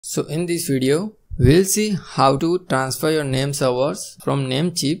So in this video, we'll see how to transfer your name servers from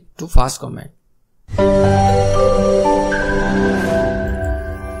Namecheap to Fastcomet.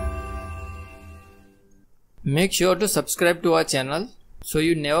 Make sure to subscribe to our channel so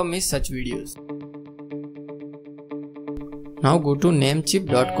you never miss such videos. Now go to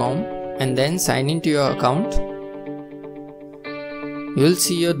namecheap.com and then sign into your account. You will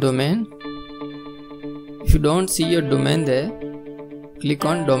see your domain. If you don't see your domain there, click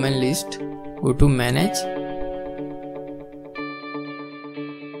on domain list, go to manage.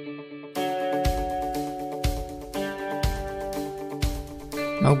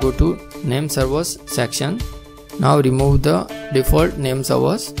 Now go to name servers section. Now remove the default name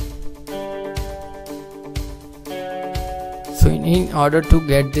servers. So in order to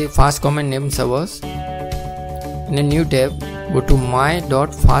get the Fastcomet name servers, in a new tab, go to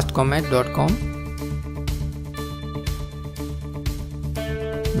my.fastcomet.com.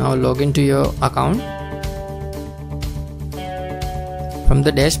 Now log into your account. From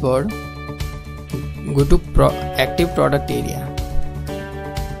the dashboard, go to active product area.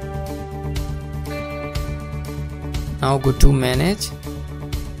 Now go to manage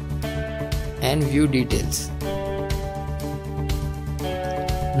and view details.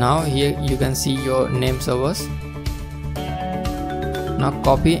 Now here you can see your name servers. Now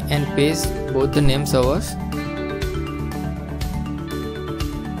copy and paste both the name servers.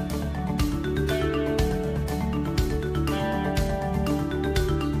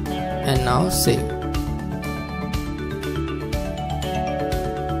 And now save.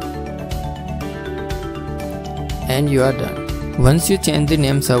 And you are done. Once you change the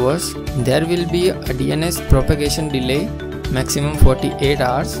name servers, there will be a DNS propagation delay, maximum 48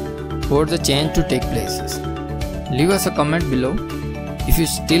 hours for the change to take place. Leave us a comment below if you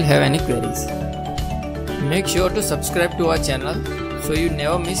still have any queries. Make sure to subscribe to our channel so you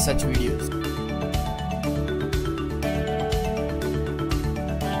never miss such videos.